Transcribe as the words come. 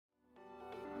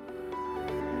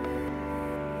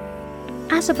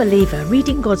As a believer,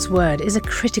 reading God's Word is a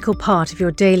critical part of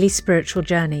your daily spiritual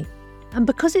journey. And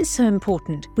because it's so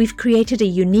important, we've created a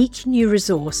unique new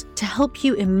resource to help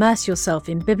you immerse yourself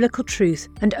in biblical truth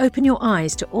and open your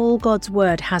eyes to all God's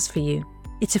Word has for you.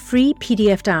 It's a free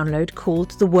PDF download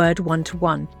called The Word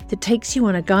 1-to-1 that takes you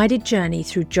on a guided journey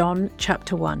through John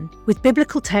chapter 1. With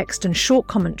biblical text and short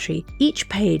commentary, each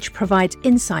page provides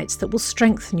insights that will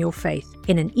strengthen your faith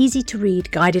in an easy-to-read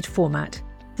guided format.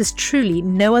 There's truly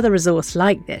no other resource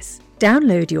like this.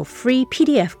 Download your free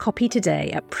PDF copy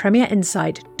today at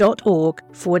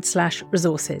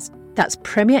premierinsight.org/resources. That's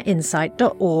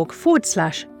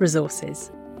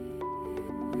premierinsight.org/resources.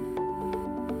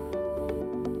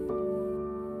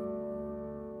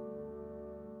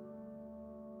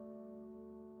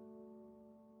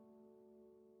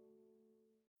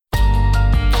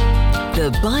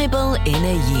 The Bible in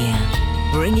a Year,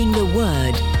 bringing the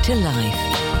Word to life.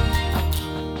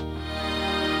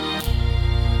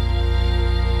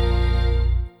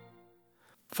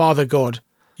 Father God,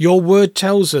 your word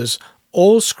tells us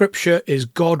all Scripture is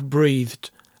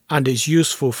God-breathed and is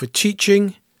useful for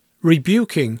teaching,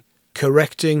 rebuking,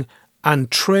 correcting, and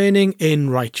training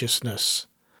in righteousness.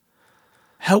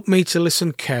 Help me to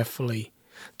listen carefully,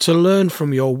 to learn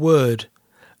from your word,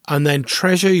 and then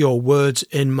treasure your words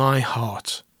in my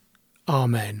heart.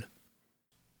 Amen.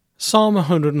 Psalm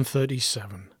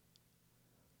 137.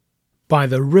 By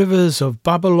the rivers of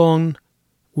Babylon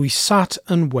we sat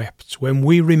and wept when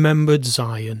we remembered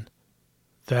Zion.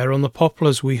 There on the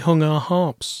poplars we hung our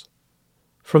harps.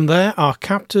 From there our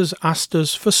captors asked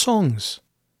us for songs.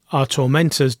 Our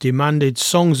tormentors demanded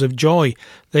songs of joy.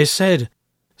 They said,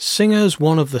 "Sing us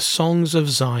one of the songs of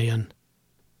Zion."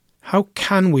 How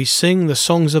can we sing the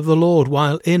songs of the Lord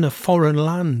while in a foreign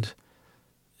land?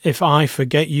 If I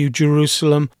forget you,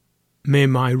 Jerusalem, may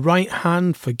my right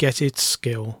hand forget its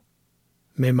skill.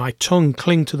 May my tongue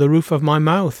cling to the roof of my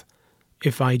mouth,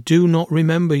 if I do not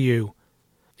remember you,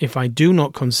 if I do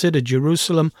not consider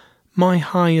Jerusalem my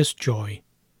highest joy.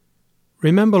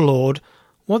 Remember, Lord,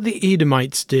 what the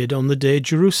Edomites did on the day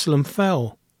Jerusalem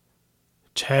fell.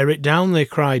 Tear it down, they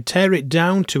cried, tear it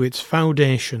down to its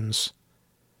foundations.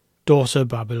 Daughter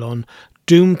Babylon,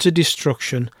 doomed to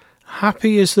destruction,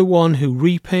 happy is the one who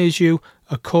repays you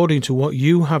according to what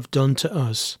you have done to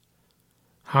us.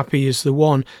 Happy is the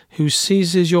one who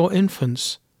seizes your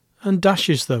infants and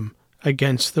dashes them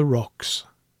against the rocks.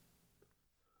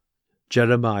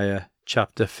 Jeremiah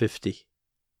chapter 50.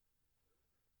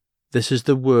 This is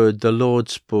the word the Lord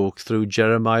spoke through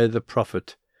Jeremiah the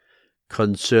prophet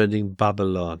concerning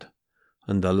Babylon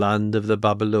and the land of the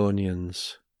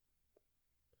Babylonians.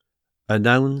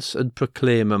 Announce and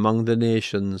proclaim among the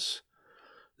nations.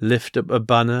 Lift up a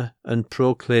banner and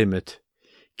proclaim it.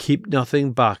 Keep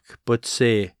nothing back, but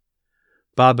say,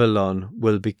 Babylon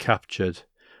will be captured,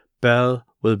 Bel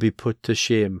will be put to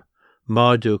shame,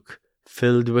 Marduk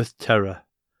filled with terror.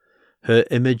 Her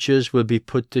images will be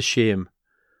put to shame,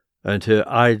 and her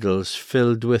idols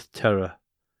filled with terror.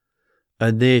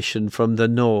 A nation from the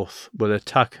north will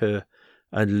attack her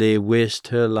and lay waste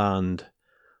her land.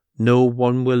 No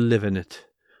one will live in it.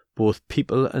 Both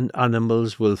people and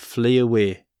animals will flee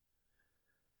away.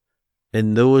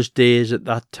 In those days at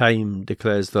that time,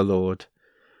 declares the Lord,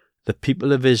 the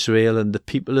people of Israel and the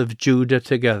people of Judah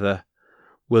together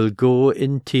will go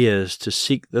in tears to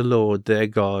seek the Lord their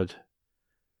God.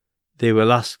 They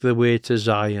will ask the way to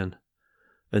Zion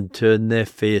and turn their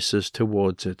faces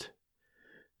towards it.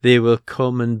 They will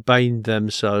come and bind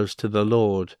themselves to the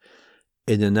Lord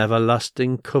in an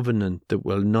everlasting covenant that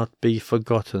will not be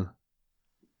forgotten.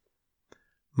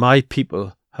 My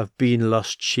people have been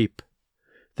lost sheep.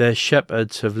 Their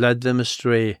shepherds have led them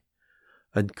astray,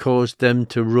 and caused them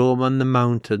to roam on the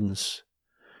mountains.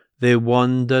 They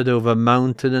wandered over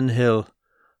mountain and hill,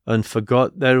 and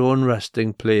forgot their own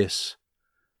resting place.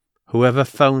 Whoever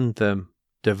found them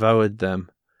devoured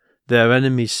them. Their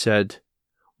enemies said,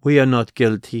 We are not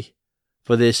guilty,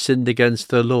 for they sinned against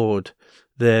the Lord,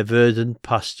 their verdant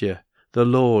pasture, the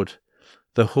Lord,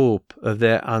 the hope of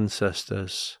their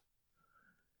ancestors.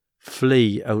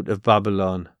 Flee out of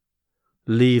Babylon.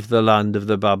 Leave the land of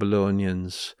the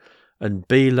Babylonians, and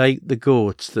be like the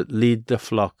goats that lead the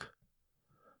flock.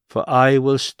 For I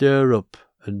will stir up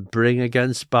and bring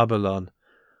against Babylon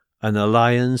an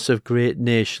alliance of great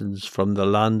nations from the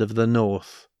land of the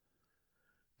north.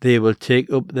 They will take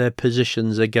up their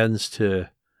positions against her,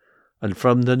 and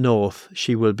from the north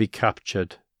she will be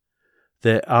captured.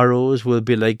 Their arrows will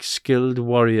be like skilled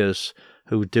warriors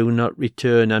who do not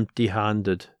return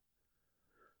empty-handed.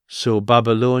 So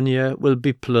Babylonia will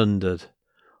be plundered.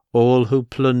 All who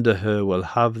plunder her will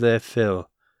have their fill,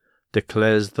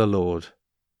 declares the Lord.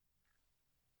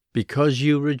 Because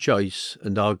you rejoice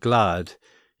and are glad,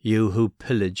 you who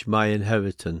pillage my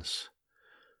inheritance.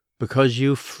 Because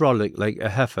you frolic like a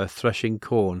heifer threshing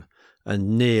corn,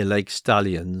 and neigh like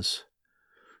stallions.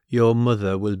 Your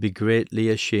mother will be greatly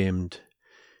ashamed.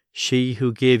 She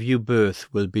who gave you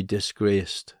birth will be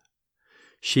disgraced.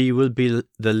 She will be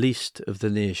the least of the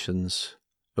nations,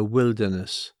 a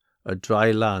wilderness, a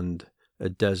dry land, a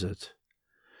desert.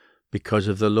 Because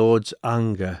of the Lord's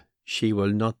anger, she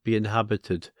will not be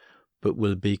inhabited, but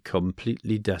will be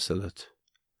completely desolate.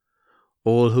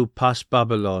 All who pass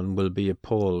Babylon will be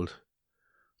appalled.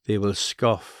 They will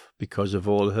scoff because of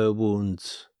all her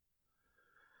wounds.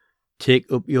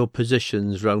 Take up your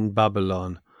positions round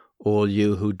Babylon, all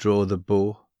you who draw the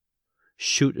bow.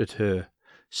 Shoot at her,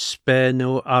 spare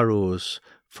no arrows,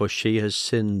 for she has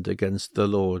sinned against the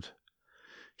Lord.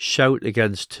 Shout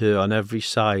against her on every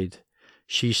side.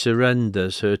 She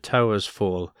surrenders, her towers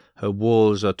fall, her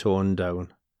walls are torn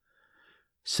down.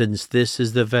 Since this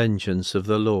is the vengeance of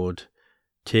the Lord,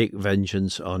 take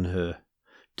vengeance on her.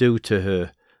 Do to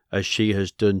her as she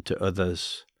has done to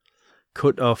others.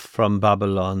 Cut off from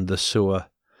Babylon the sower,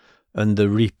 and the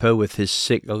reaper with his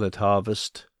sickle at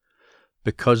harvest.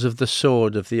 Because of the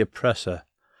sword of the oppressor,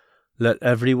 let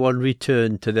every one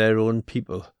return to their own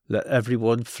people, let every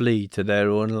one flee to their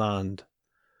own land.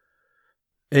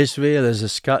 Israel is a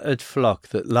scattered flock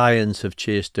that lions have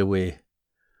chased away.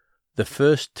 The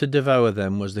first to devour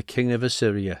them was the king of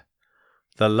Assyria.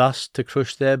 The last to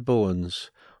crush their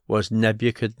bones was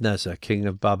Nebuchadnezzar, king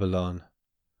of Babylon.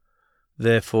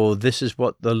 Therefore this is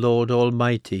what the Lord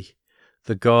Almighty,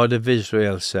 the God of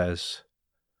Israel, says.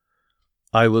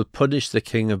 I will punish the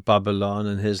king of Babylon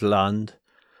and his land,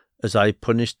 as I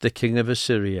punished the king of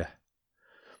Assyria.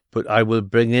 But I will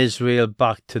bring Israel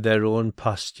back to their own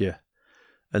pasture,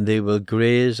 and they will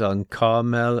graze on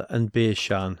Carmel and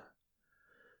Bashan.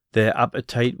 Their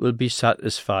appetite will be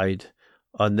satisfied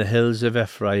on the hills of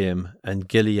Ephraim and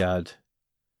Gilead.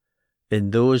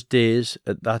 In those days,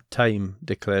 at that time,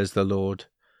 declares the Lord,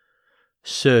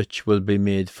 search will be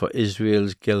made for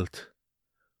Israel's guilt,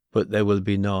 but there will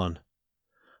be none,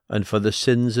 and for the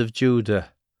sins of Judah,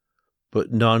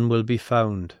 but none will be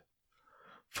found,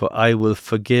 for I will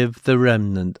forgive the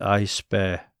remnant I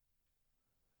spare.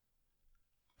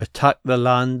 Attack the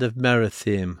land of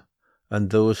Merathaim and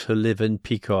those who live in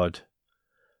Pekod.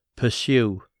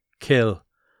 Pursue, kill,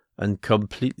 and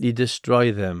completely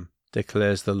destroy them,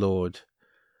 declares the Lord.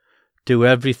 Do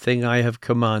everything I have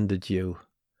commanded you.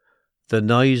 The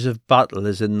noise of battle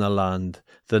is in the land,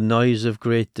 the noise of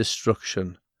great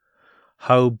destruction.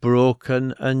 How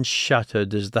broken and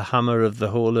shattered is the hammer of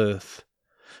the whole earth.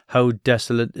 How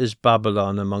desolate is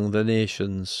Babylon among the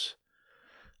nations.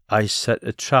 I set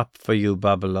a trap for you,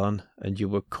 Babylon, and you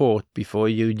were caught before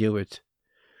you knew it.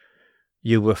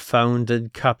 You were found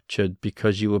and captured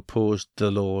because you opposed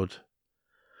the Lord.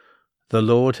 The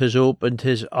Lord has opened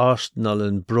his arsenal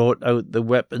and brought out the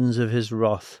weapons of his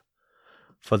wrath,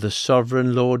 for the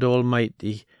sovereign Lord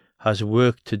Almighty has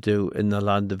work to do in the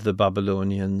land of the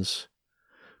Babylonians.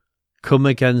 Come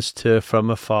against her from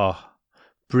afar,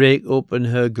 break open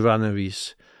her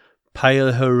granaries,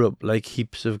 pile her up like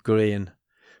heaps of grain,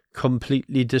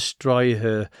 completely destroy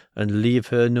her and leave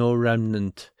her no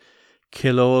remnant.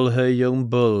 Kill all her young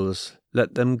bulls,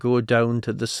 let them go down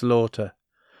to the slaughter.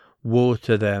 Woe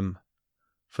to them,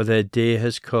 for their day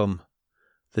has come,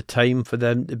 the time for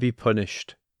them to be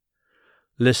punished.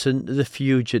 Listen to the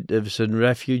fugitives and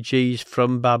refugees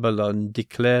from Babylon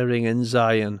declaring in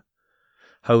Zion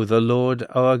how the Lord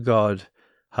our God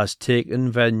has taken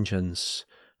vengeance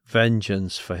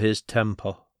for his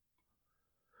temple.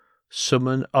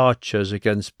 Summon archers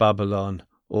against Babylon,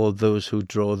 all those who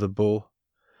draw the bow.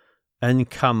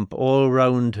 Encamp all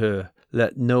round her,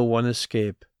 let no one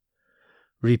escape.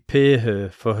 Repay her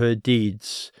for her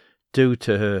deeds, do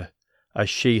to her as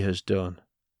she has done.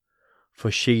 For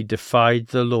she defied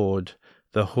the Lord,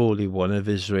 the Holy One of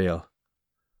Israel.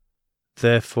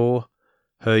 Therefore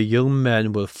her young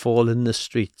men will fall in the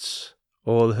streets,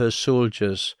 all her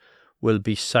soldiers will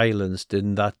be silenced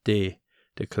in that day,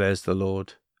 declares the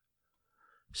Lord.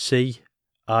 See,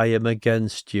 I am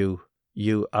against you,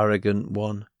 you arrogant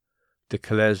one,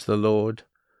 declares the Lord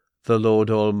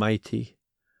Almighty.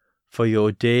 For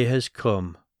your day has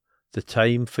come, the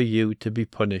time for you to be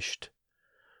punished.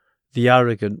 The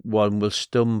arrogant one will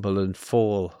stumble and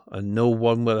fall, and no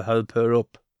one will help her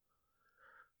up.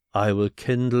 I will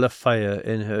kindle a fire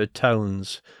in her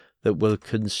towns that will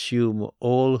consume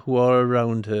all who are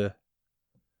around her.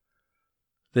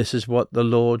 This is what the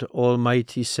Lord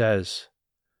Almighty says.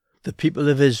 The people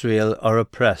of Israel are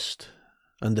oppressed,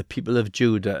 and the people of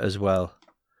Judah as well.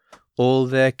 All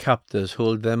their captors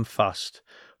hold them fast,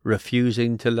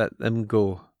 refusing to let them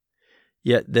go.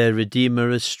 Yet their Redeemer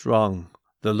is strong,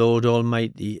 the Lord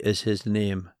Almighty is his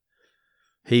name.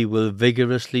 He will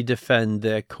vigorously defend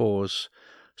their cause,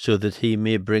 so that he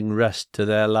may bring rest to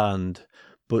their land,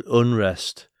 but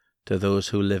unrest to those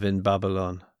who live in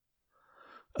Babylon.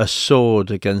 A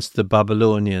sword against the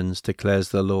Babylonians, declares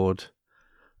the Lord,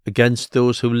 against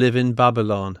those who live in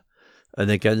Babylon,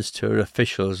 and against her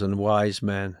officials and wise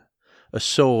men. A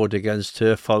sword against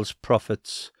her false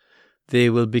prophets, they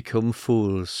will become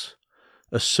fools.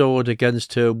 A sword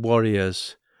against her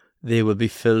warriors, they will be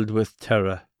filled with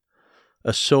terror.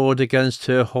 A sword against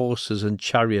her horses and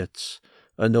chariots,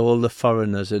 and all the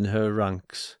foreigners in her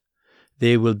ranks.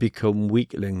 They will become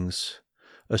weaklings.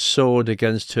 A sword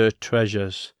against her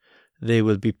treasures, they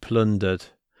will be plundered.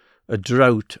 A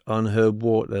drought on her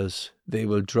waters, they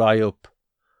will dry up.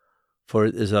 For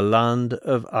it is a land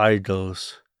of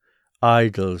idols,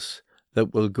 idols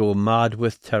that will go mad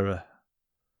with terror.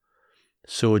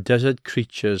 So desert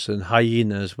creatures and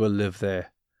hyenas will live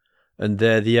there, and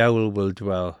there the owl will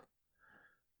dwell.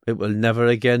 It will never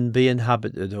again be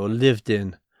inhabited or lived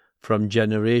in from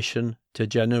generation to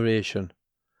generation.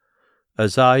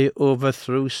 As I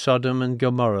overthrew Sodom and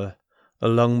Gomorrah,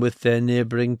 along with their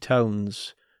neighbouring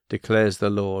towns, declares the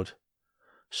Lord,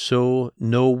 so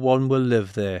no one will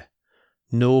live there,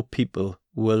 no people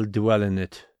will dwell in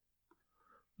it.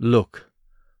 Look,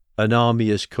 an army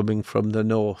is coming from the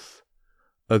north.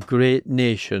 A great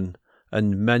nation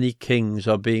and many kings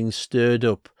are being stirred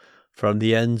up from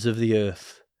the ends of the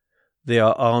earth. They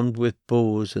are armed with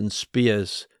bows and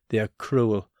spears. They are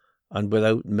cruel and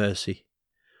without mercy.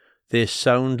 They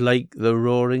sound like the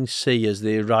roaring sea as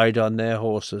they ride on their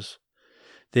horses.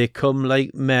 They come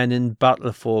like men in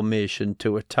battle formation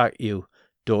to attack you,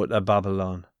 daughter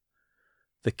Babylon.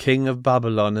 The king of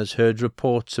Babylon has heard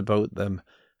reports about them,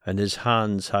 and his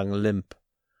hands hang limp.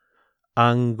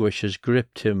 Anguish has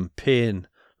gripped him, pain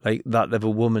like that of a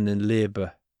woman in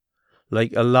labour.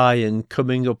 Like a lion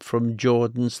coming up from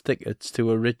Jordan's thickets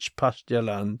to a rich pasture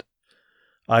land,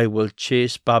 I will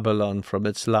chase Babylon from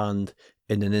its land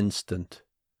in an instant.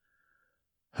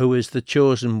 Who is the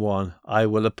chosen one I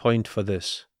will appoint for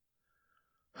this?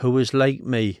 Who is like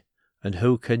me, and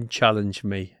who can challenge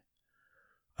me?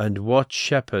 And what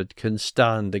shepherd can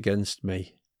stand against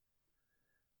me?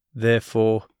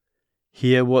 Therefore,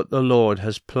 hear what the Lord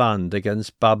has planned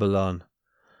against Babylon,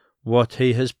 what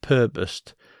he has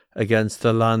purposed against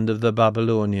the land of the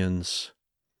Babylonians.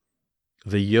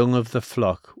 The young of the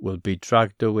flock will be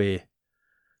dragged away.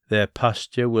 Their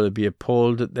pasture will be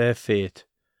appalled at their fate.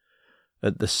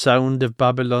 At the sound of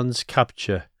Babylon's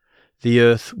capture, the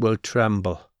earth will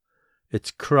tremble.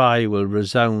 Its cry will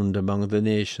resound among the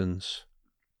nations.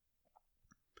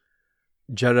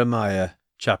 Jeremiah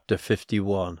chapter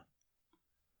 51.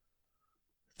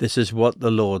 This is what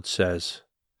the Lord says.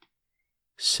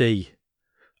 See,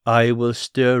 I will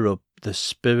stir up the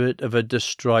spirit of a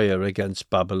destroyer against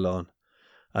Babylon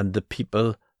and the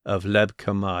people of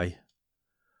Leb-Kamai.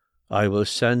 I will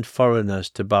send foreigners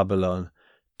to Babylon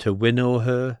to winnow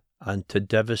her and to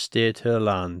devastate her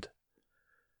land.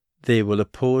 They will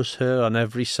oppose her on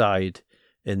every side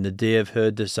in the day of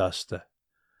her disaster.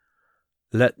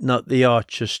 Let not the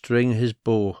archer string his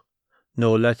bow,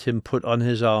 nor let him put on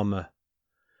his armour.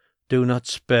 Do not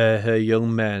spare her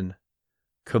young men.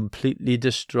 Completely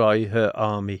destroy her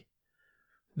army.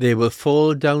 They will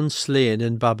fall down slain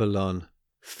in Babylon,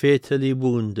 fatally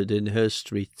wounded in her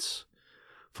streets.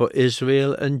 For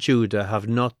Israel and Judah have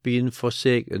not been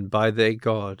forsaken by their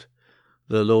God,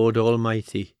 the Lord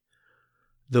Almighty,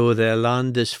 though their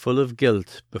land is full of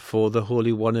guilt before the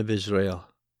Holy One of Israel.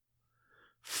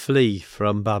 Flee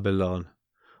from Babylon.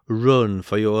 Run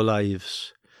for your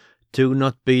lives. Do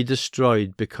not be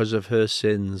destroyed because of her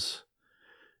sins.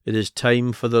 It is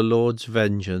time for the Lord's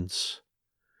vengeance.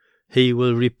 He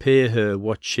will repay her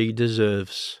what she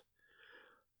deserves.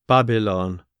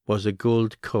 Babylon was a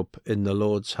gold cup in the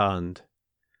Lord's hand.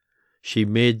 She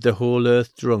made the whole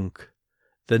earth drunk.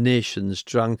 The nations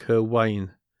drank her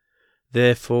wine.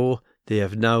 Therefore they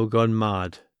have now gone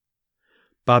mad.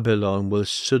 Babylon will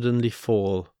suddenly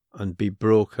fall and be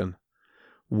broken.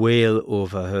 Wail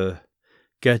over her.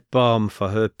 Get balm for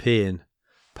her pain.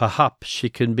 Perhaps she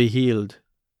can be healed.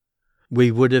 We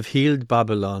would have healed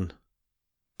Babylon,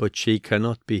 but she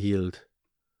cannot be healed.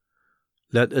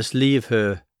 Let us leave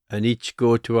her and each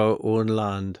go to our own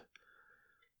land,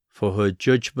 for her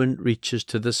judgment reaches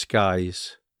to the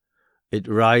skies. It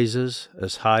rises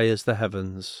as high as the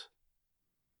heavens.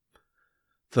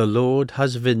 The Lord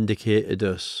has vindicated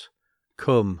us.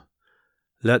 Come,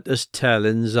 let us tell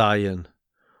in Zion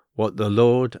what the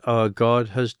Lord our God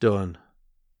has done.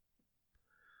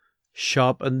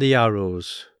 Sharpen the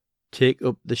arrows, take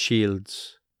up the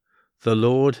shields. The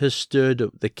Lord has stirred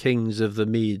up the kings of the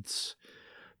Medes,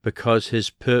 because his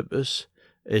purpose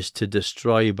is to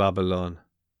destroy Babylon.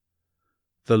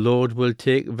 The Lord will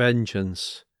take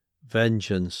vengeance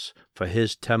for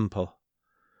his temple.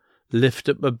 Lift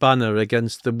up a banner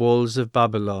against the walls of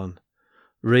Babylon.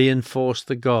 Reinforce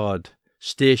the guard,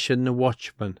 station the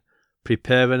watchman,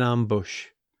 prepare an ambush.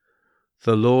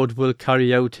 The Lord will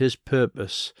carry out his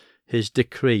purpose, his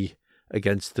decree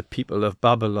against the people of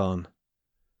Babylon.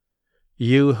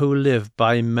 You who live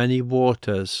by many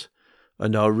waters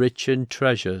and are rich in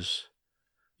treasures,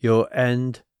 your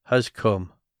end has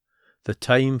come, the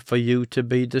time for you to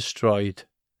be destroyed.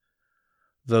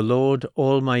 The Lord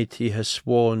Almighty has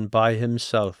sworn by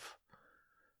himself,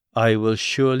 I will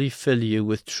surely fill you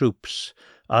with troops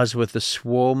as with a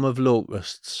swarm of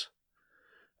locusts,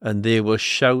 and they will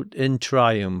shout in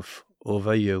triumph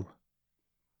over you.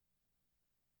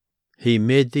 He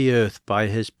made the earth by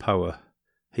his power,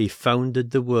 he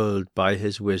founded the world by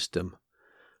his wisdom,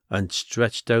 and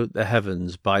stretched out the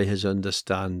heavens by his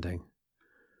understanding.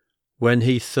 When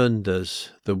he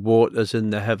thunders, the waters in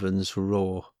the heavens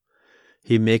roar.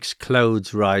 He makes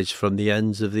clouds rise from the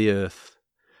ends of the earth.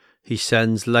 He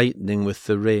sends lightning with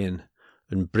the rain,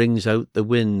 and brings out the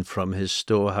wind from his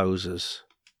storehouses.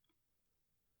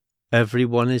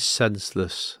 Everyone is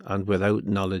senseless and without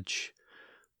knowledge.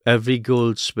 Every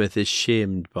goldsmith is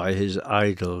shamed by his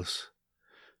idols.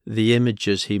 The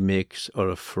images he makes are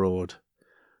a fraud.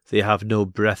 They have no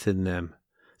breath in them.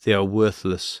 They are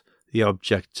worthless, the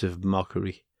objects of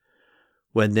mockery.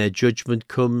 When their judgment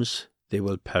comes, they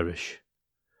will perish.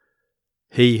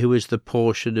 He who is the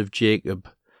portion of Jacob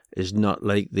is not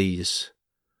like these,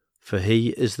 for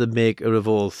he is the maker of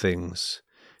all things,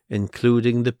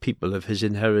 including the people of his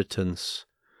inheritance.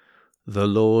 The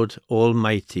Lord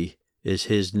Almighty is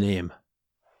his name.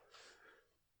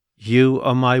 You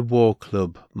are my war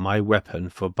club, my weapon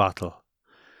for battle.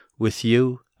 With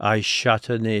you I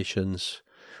shatter nations.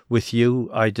 With you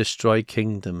I destroy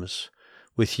kingdoms.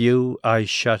 With you I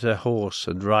shatter horse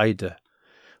and rider.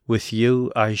 With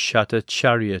you I shatter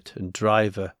chariot and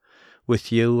driver.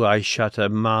 With you I shatter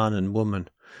man and woman.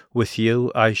 With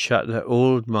you I shatter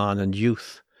old man and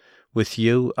youth. With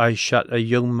you I shatter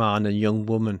young man and young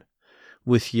woman.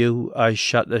 With you I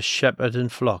shatter shepherd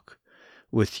and flock.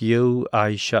 With you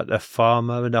I shatter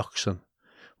farmer and oxen.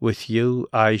 With you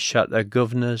I shatter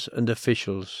governors and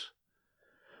officials.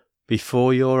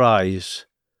 Before your eyes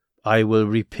I will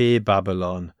repay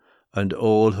Babylon and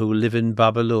all who live in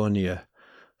Babylonia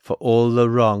for all the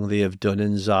wrong they have done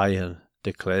in Zion,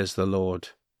 declares the Lord.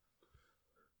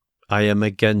 I am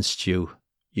against you,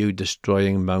 you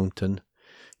destroying mountain,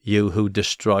 you who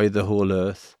destroy the whole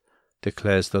earth,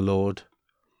 declares the Lord.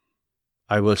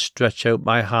 I will stretch out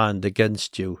my hand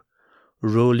against you,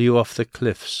 roll you off the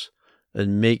cliffs,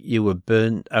 and make you a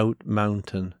burnt-out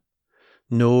mountain.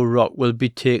 No rock will be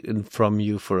taken from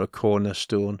you for a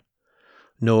cornerstone,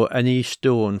 nor any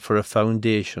stone for a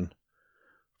foundation,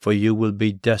 for you will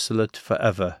be desolate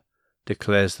forever,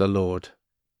 declares the Lord.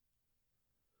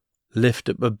 Lift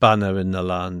up a banner in the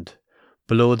land,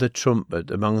 blow the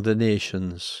trumpet among the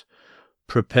nations,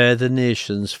 prepare the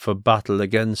nations for battle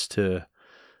against her,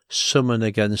 summon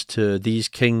against her these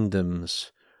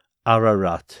kingdoms,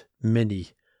 Ararat,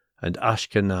 Minni, and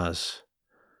Ashkenaz.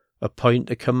 Appoint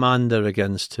a commander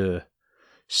against her,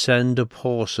 send up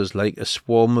horses like a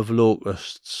swarm of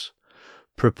locusts.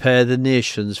 Prepare the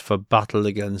nations for battle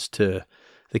against her,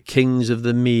 the kings of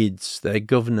the Medes, their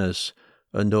governors,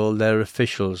 and all their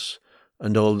officials,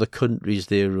 and all the countries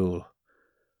they rule.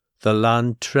 The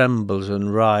land trembles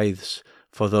and writhes,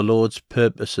 for the Lord's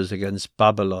purposes against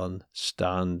Babylon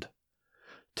stand,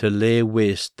 to lay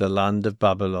waste the land of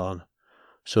Babylon,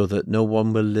 so that no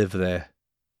one will live there.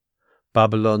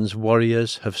 Babylon's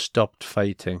warriors have stopped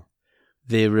fighting.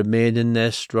 They remain in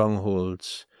their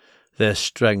strongholds. Their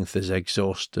strength is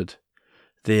exhausted.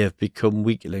 They have become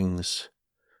weaklings.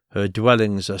 Her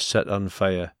dwellings are set on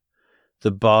fire.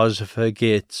 The bars of her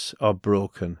gates are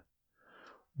broken.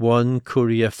 One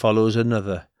courier follows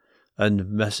another, and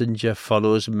messenger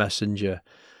follows messenger,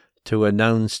 to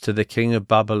announce to the king of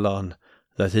Babylon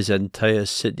that his entire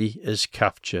city is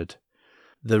captured,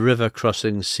 the river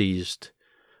crossings seized,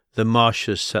 the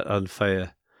marshes set on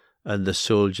fire, and the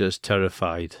soldiers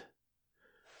terrified.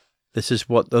 This is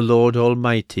what the Lord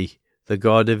Almighty, the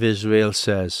God of Israel,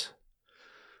 says.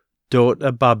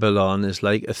 Daughter Babylon is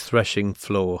like a threshing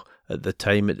floor at the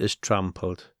time it is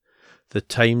trampled. The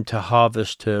time to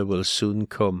harvest her will soon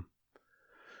come.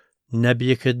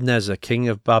 Nebuchadnezzar, king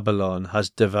of Babylon, has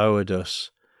devoured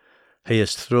us. He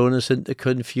has thrown us into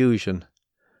confusion.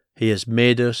 He has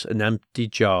made us an empty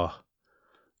jar.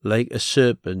 Like a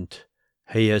serpent,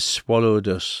 he has swallowed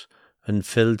us and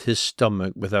filled his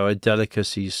stomach with our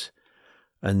delicacies,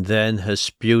 and then has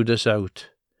spewed us out.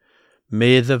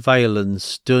 May the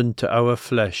violence done to our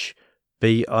flesh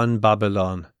be on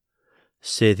Babylon,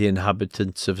 say the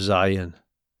inhabitants of Zion.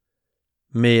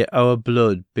 May our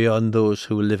blood be on those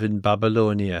who live in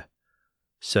Babylonia,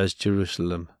 says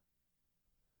Jerusalem.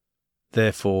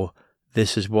 Therefore,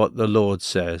 this is what the Lord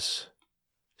says.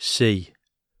 See,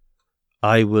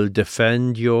 I will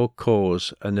defend your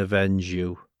cause and avenge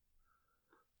you.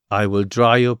 I will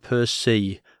dry up her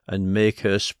sea and make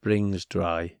her springs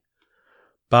dry.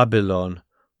 Babylon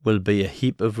will be a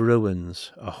heap of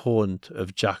ruins, a haunt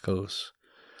of jackals,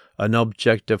 an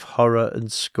object of horror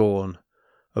and scorn,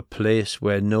 a place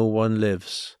where no one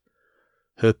lives.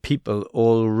 Her people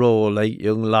all roar like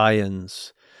young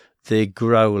lions, they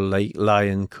growl like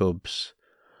lion cubs.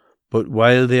 But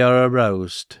while they are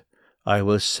aroused, I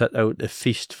will set out a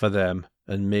feast for them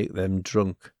and make them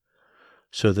drunk,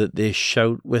 so that they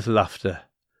shout with laughter,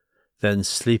 then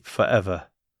sleep forever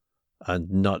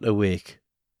and not awake,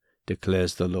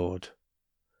 declares the Lord.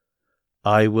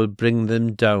 I will bring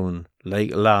them down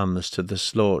like lambs to the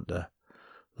slaughter,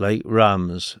 like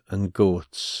rams and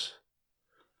goats.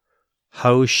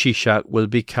 How Shishak will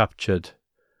be captured,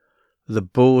 the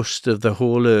boast of the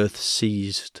whole earth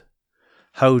seized.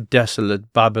 How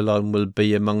desolate Babylon will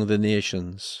be among the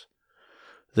nations.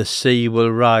 The sea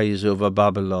will rise over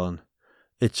Babylon,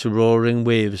 its roaring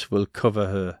waves will cover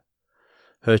her.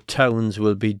 Her towns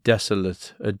will be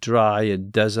desolate, a dry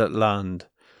and desert land,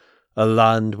 a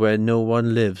land where no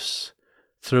one lives,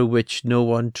 through which no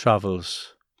one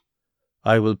travels.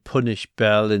 I will punish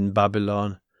Bel in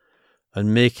Babylon,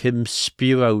 and make him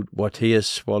spew out what he has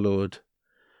swallowed.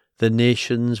 The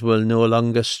nations will no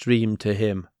longer stream to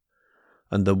him,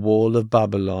 and the wall of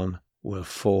Babylon will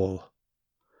fall.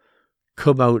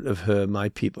 Come out of her, my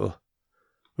people.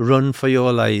 Run for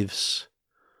your lives.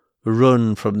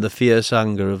 Run from the fierce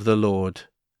anger of the Lord.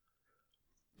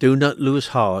 Do not lose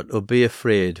heart or be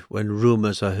afraid when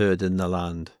rumours are heard in the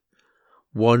land.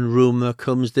 One rumour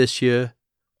comes this year,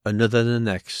 another the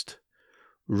next.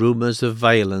 Rumours of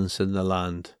violence in the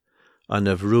land, and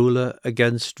of ruler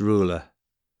against ruler.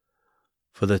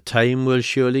 For the time will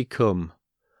surely come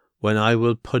when I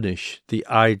will punish the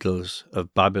idols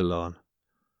of Babylon.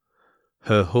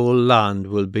 Her whole land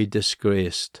will be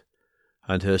disgraced,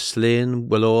 and her slain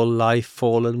will all lie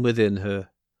fallen within her.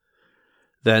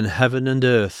 Then heaven and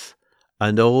earth,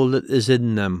 and all that is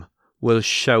in them, will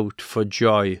shout for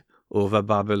joy over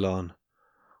Babylon.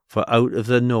 For out of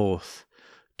the north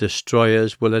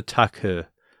destroyers will attack her,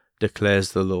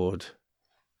 declares the Lord.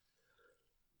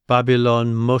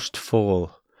 Babylon must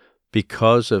fall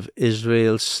because of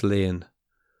Israel's slain,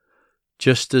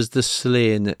 just as the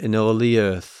slain in all the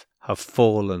earth have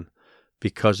fallen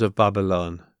because of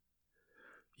Babylon.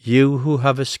 You who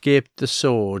have escaped the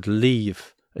sword,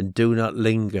 leave and do not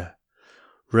linger.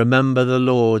 Remember the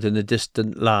Lord in a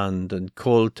distant land, and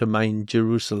call to mind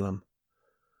Jerusalem.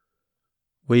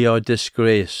 We are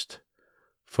disgraced,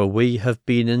 for we have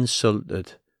been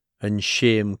insulted, and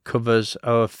shame covers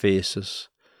our faces,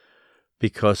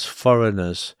 because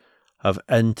foreigners have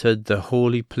entered the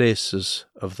holy places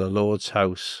of the Lord's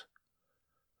house.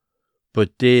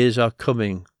 But days are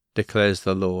coming, declares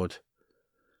the Lord,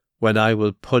 when I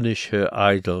will punish her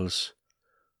idols,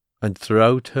 and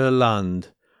throughout her land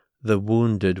the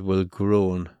wounded will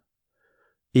groan.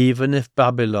 Even if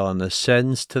Babylon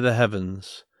ascends to the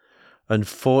heavens, and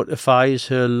fortifies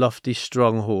her lofty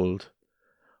stronghold,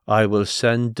 I will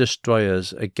send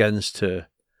destroyers against her,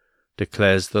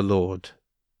 declares the Lord.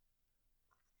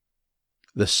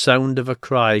 The sound of a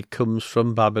cry comes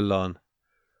from Babylon,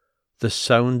 the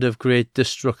sound of great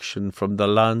destruction from the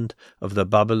land of the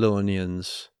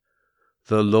Babylonians.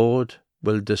 The Lord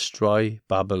will destroy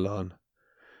Babylon.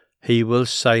 He will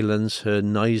silence her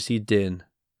noisy din.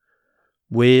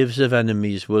 Waves of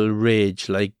enemies will rage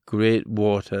like great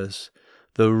waters.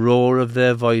 The roar of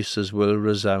their voices will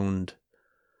resound.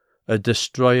 A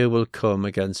destroyer will come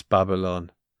against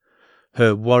Babylon.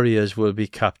 Her warriors will be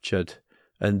captured,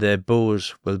 and their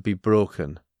bows will be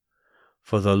broken.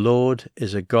 For the Lord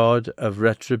is a God of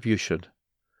retribution.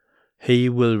 He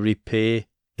will repay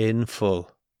in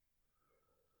full.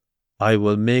 I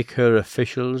will make her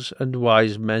officials and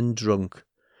wise men drunk,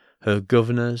 her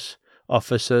governors,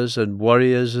 officers, and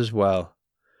warriors as well.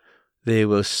 They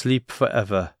will sleep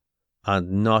forever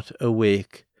and not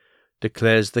awake,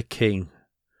 declares the King,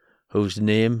 whose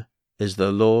name is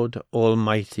the Lord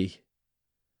Almighty.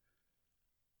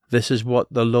 This is what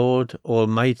the Lord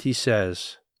Almighty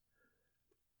says.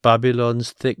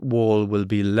 Babylon's thick wall will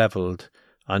be levelled,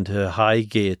 and her high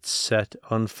gates set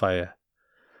on fire.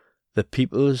 The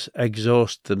peoples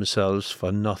exhaust themselves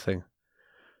for nothing.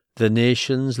 The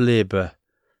nations' labour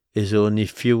is only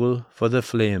fuel for the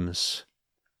flames.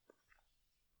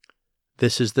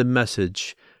 This is the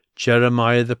message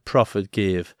Jeremiah the prophet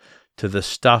gave to the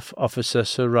staff officer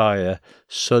Seraiah,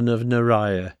 son of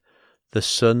Neriah, the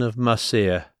son of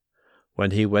Maaseiah,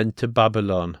 when he went to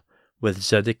Babylon with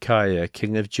Zedekiah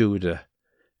king of Judah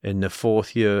in the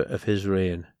 4th year of his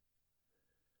reign.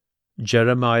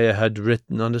 Jeremiah had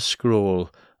written on a scroll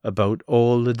about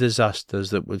all the disasters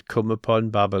that would come upon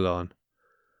Babylon,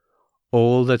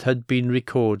 all that had been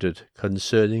recorded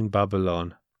concerning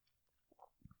Babylon.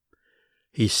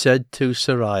 He said to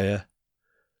Seraiah,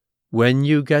 "When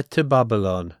you get to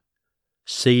Babylon,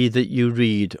 see that you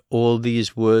read all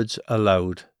these words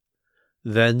aloud.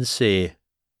 Then say,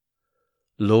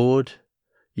 'Lord,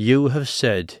 you have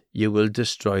said you will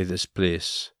destroy this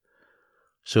place,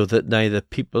 so that neither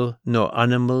people nor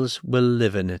animals will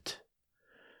live in it.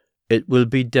 It will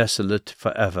be desolate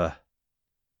forever.'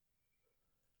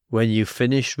 When you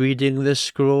finish reading this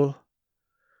scroll,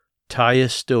 tie a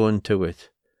stone to it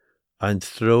and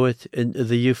throw it into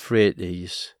the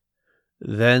Euphrates.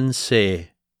 Then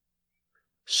say,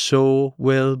 'So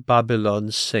will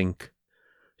Babylon sink,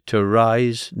 to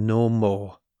rise no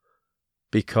more,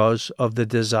 because of the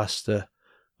disaster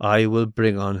I will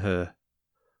bring on her,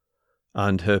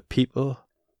 and her people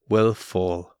will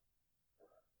fall.'"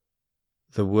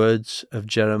 The words of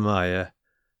Jeremiah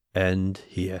end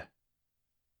here.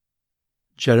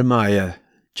 Jeremiah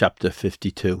chapter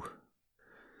 52.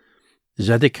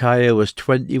 Zedekiah was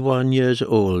 21 years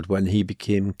old when he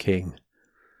became king,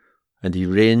 and he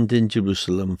reigned in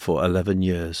Jerusalem for 11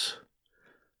 years.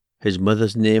 His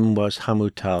mother's name was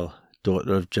Hamutal,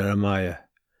 daughter of Jeremiah.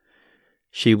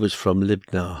 She was from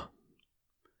Libnah.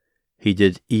 He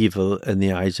did evil in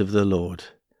the eyes of the Lord,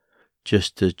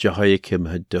 just as Jehoiakim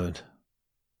had done.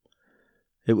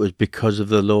 It was because of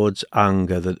the Lord's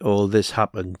anger that all this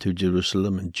happened to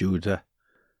Jerusalem and Judah,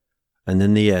 and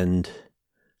in the end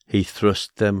he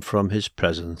thrust them from his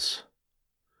presence.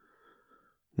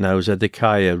 Now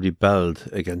Zedekiah rebelled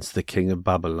against the king of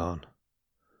Babylon.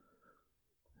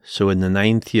 So in the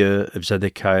 9th year of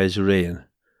Zedekiah's reign,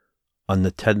 on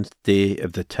the 10th day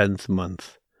of the 10th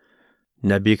month,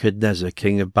 Nebuchadnezzar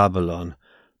king of Babylon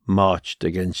marched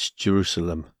against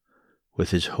Jerusalem with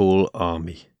his whole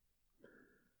army.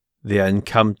 They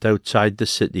encamped outside the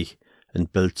city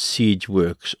and built siege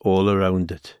works all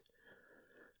around it.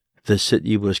 The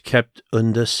city was kept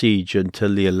under siege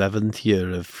until the 11th year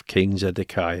of King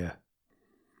Zedekiah.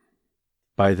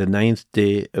 By the 9th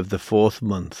day of the 4th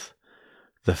month,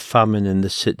 the famine in the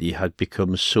city had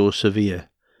become so severe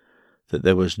that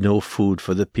there was no food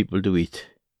for the people to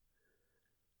eat.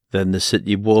 Then the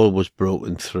city wall was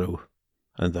broken through,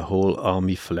 and the whole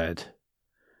army fled.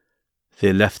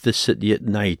 They left the city at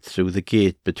night through the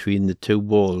gate between the two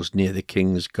walls near the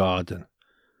king's garden,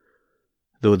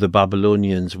 though the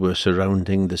Babylonians were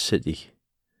surrounding the city.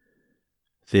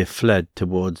 They fled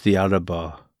towards the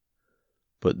Arabah,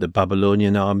 but the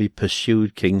Babylonian army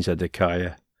pursued King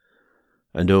Zedekiah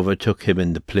and overtook him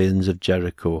in the plains of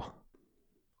Jericho.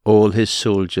 All his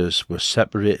soldiers were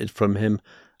separated from him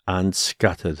and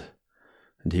scattered,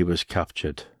 and he was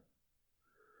captured.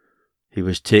 He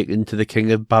was taken to the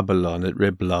king of Babylon at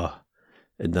Riblah,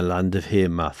 in the land of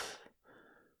Hamath,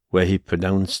 where he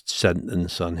pronounced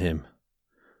sentence on him.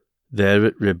 There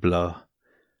at Riblah,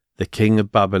 the king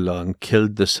of Babylon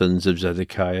killed the sons of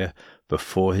Zedekiah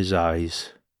before his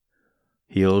eyes.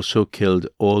 He also killed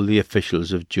all the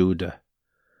officials of Judah.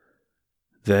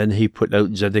 Then he put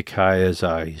out Zedekiah's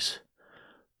eyes,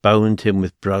 bound him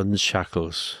with bronze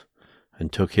shackles,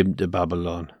 and took him to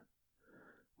Babylon,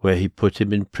 where he put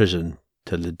him in prison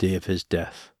till the day of his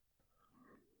death.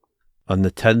 On the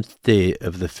 10th day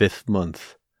of the 5th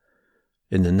month,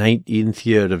 in the 19th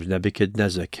year of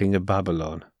Nebuchadnezzar king of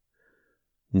Babylon,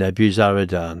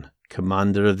 Nebuzaradan,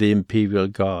 commander of the imperial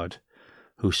guard,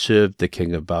 who served the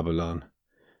king of Babylon,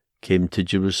 came to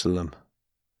Jerusalem.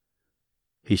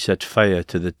 He set fire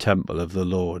to the temple of the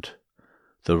Lord,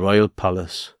 the royal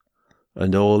palace,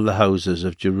 and all the houses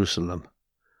of Jerusalem.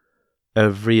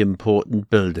 Every important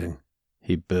building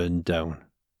he burned down.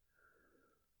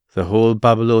 The whole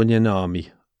Babylonian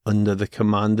army, under the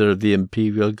commander of the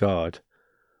imperial guard,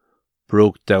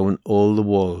 broke down all the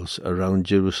walls around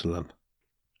Jerusalem.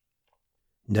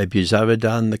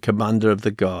 Nebuzaradan, the commander of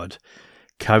the guard,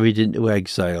 carried into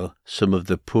exile some of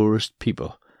the poorest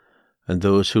people and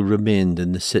those who remained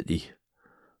in the city,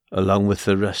 along with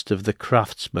the rest of the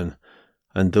craftsmen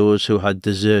and those who had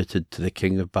deserted to the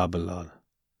king of Babylon.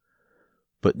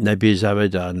 But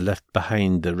Nebuzaradan left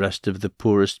behind the rest of the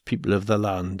poorest people of the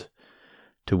land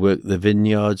to work the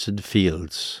vineyards and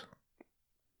fields.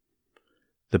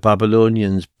 The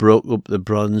Babylonians broke up the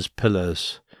bronze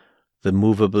pillars, the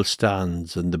movable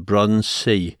stands, and the bronze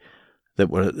sea that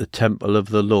were at the temple of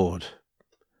the Lord,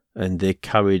 and they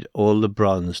carried all the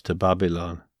bronze to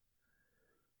Babylon.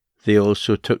 They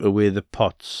also took away the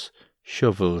pots,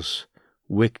 shovels,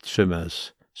 wick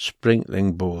trimmers,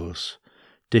 sprinkling bowls,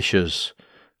 dishes,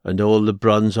 and all the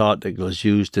bronze articles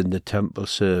used in the temple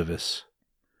service.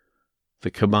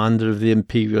 The commander of the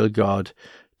imperial guard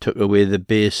took away the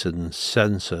basins,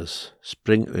 censers,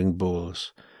 sprinkling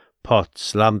bowls,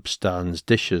 pots, lampstands,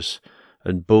 dishes,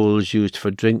 and bowls used for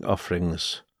drink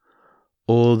offerings,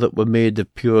 all that were made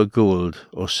of pure gold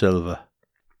or silver.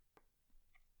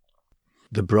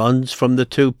 The bronze from the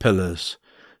 2 pillars,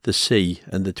 the sea,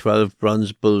 and the 12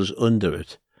 bronze bulls under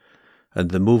it, and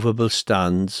the movable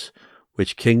stands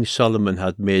which King Solomon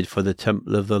had made for the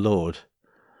temple of the Lord,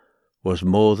 was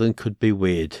more than could be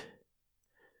weighed.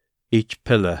 Each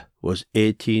pillar was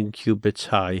 18 cubits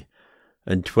high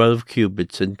and 12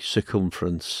 cubits in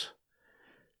circumference.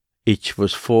 Each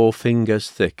was 4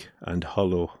 fingers thick and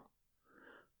hollow.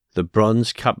 The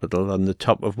bronze capital on the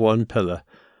top of one pillar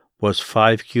was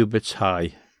 5 cubits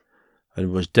high,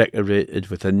 and was decorated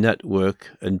with a network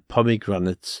and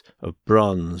pomegranates of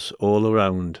bronze all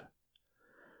around.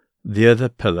 The other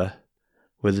pillar,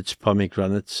 with its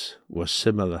pomegranates, was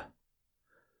similar.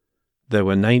 There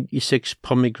were 96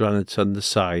 pomegranates on the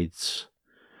sides.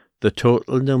 The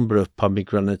total number of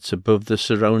pomegranates above the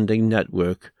surrounding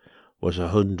network was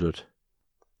 100.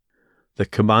 The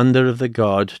commander of the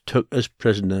guard took as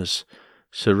prisoners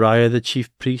Seraiah the chief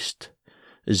priest,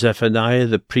 Zephaniah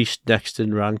the priest next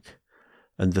in rank,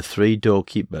 and the 3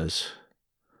 doorkeepers.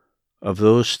 Of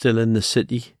those still in the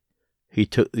city, he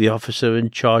took the officer in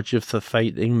charge of the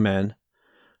fighting men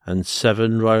and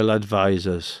 7 royal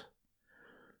advisers.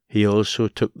 He also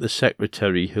took the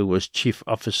secretary who was chief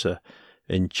officer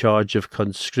in charge of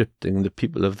conscripting the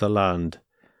people of the land,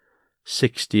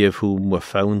 60 of whom were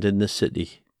found in the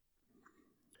city.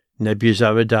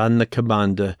 Nebuzaradan the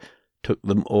commander took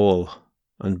them all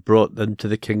and brought them to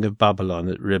the king of Babylon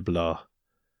at Riblah.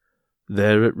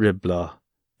 There at Riblah,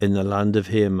 in the land of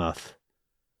Hamath,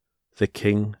 the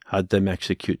king had them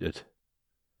executed.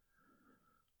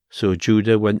 So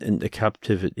Judah went into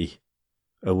captivity,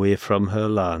 away from her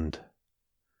land.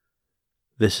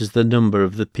 This is the number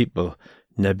of the people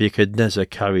Nebuchadnezzar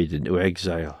carried into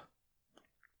exile.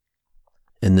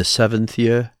 In the 7th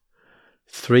year,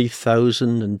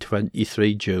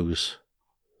 3,023 Jews.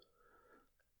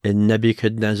 In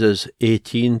Nebuchadnezzar's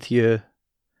 18th year,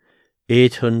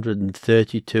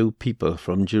 832 people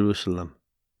from Jerusalem.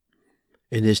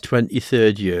 In his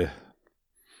 23rd year,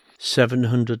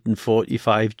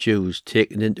 745 Jews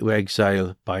taken into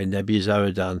exile by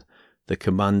Nebuzaradan, the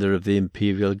commander of the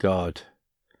imperial guard.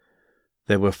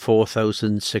 There were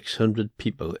 4,600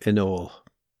 people in all.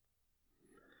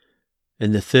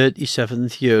 In the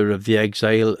 37th year of the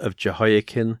exile of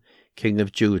Jehoiakim, king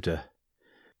of Judah,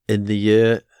 in the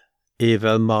year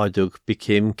Evil-Marduk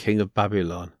became king of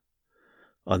Babylon,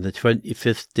 on the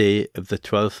 25th day of the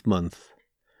 12th month,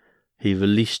 he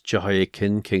released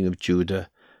Jehoiakim, king of Judah,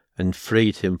 and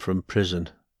freed him from prison.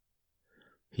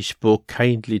 He spoke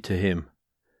kindly to him,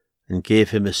 and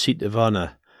gave him a seat of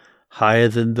honour, higher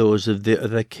than those of the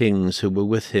other kings who were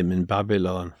with him in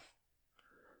Babylon.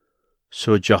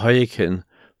 So Jehoiakim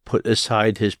put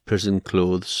aside his prison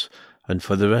clothes, and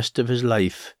for the rest of his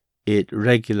life ate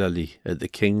regularly at the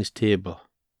king's table.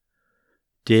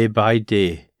 Day by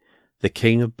day, the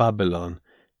king of Babylon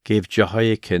gave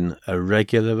Jehoiakim a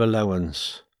regular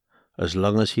allowance, as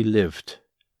long as he lived,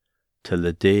 till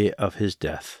the day of his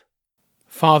death.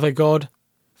 Father God,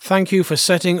 thank you for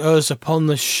setting us upon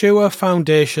the sure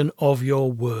foundation of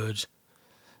your word.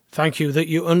 Thank you that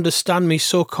you understand me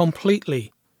so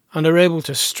completely and are able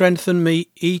to strengthen me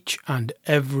each and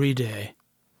every day.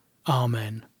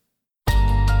 Amen.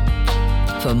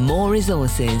 For more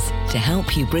resources to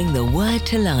help you bring the word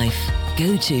to life,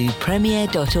 go to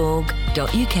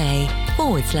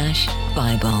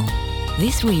premier.org.uk/Bible.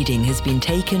 This reading has been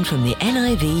taken from the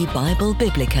NIV Bible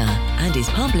Biblica and is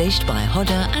published by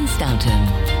Hodder and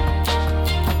Stoughton.